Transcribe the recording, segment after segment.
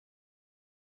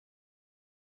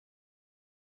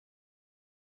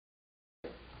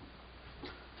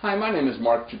Hi, my name is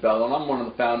Mark Gibello, and I'm one of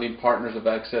the founding partners of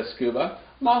Access Scuba.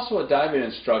 I'm also a diving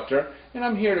instructor, and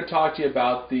I'm here to talk to you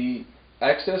about the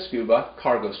Access Scuba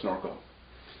Cargo Snorkel.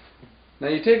 Now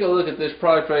you take a look at this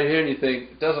product right here and you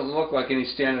think, it doesn't look like any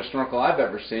standard snorkel I've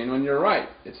ever seen, when you're right,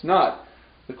 it's not.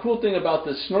 The cool thing about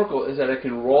this snorkel is that it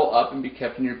can roll up and be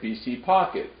kept in your BC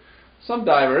pocket. Some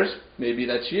divers, maybe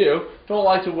that's you, don't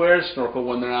like to wear a snorkel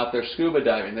when they're out there scuba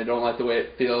diving. They don't like the way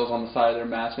it feels on the side of their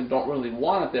mask and don't really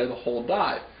want it there the whole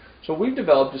dive. So we've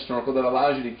developed a snorkel that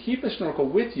allows you to keep a snorkel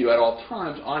with you at all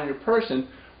times on your person,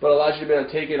 but allows you to be able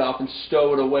to take it off and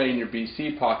stow it away in your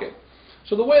BC pocket.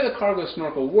 So the way the Cargo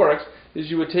Snorkel works is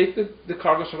you would take the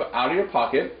Cargo Snorkel out of your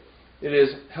pocket. It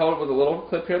is held with a little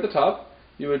clip here at the top.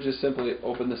 You would just simply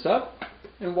open this up,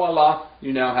 and voila,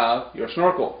 you now have your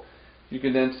snorkel. You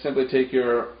can then simply take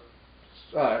your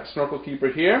snorkel keeper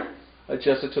here,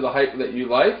 adjust it to the height that you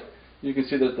like. You can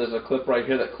see that there's a clip right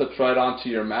here that clips right onto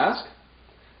your mask,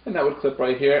 and that would clip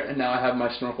right here, and now I have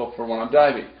my snorkel for when I'm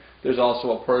diving. There's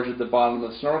also a purge at the bottom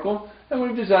of the snorkel, and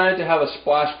we've designed to have a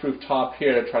splash-proof top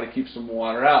here to try to keep some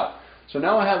water out. So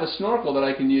now I have a snorkel that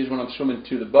I can use when I'm swimming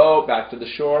to the boat, back to the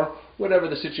shore, whatever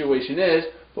the situation is,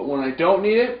 but when I don't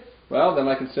need it, well, then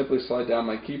I can simply slide down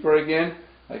my keeper again.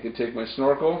 I can take my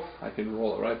snorkel, I can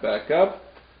roll it right back up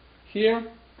here,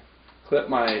 clip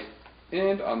my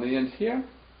end on the end here,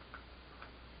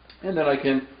 and then I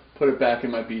can put it back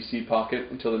in my BC pocket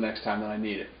until the next time that I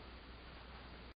need it.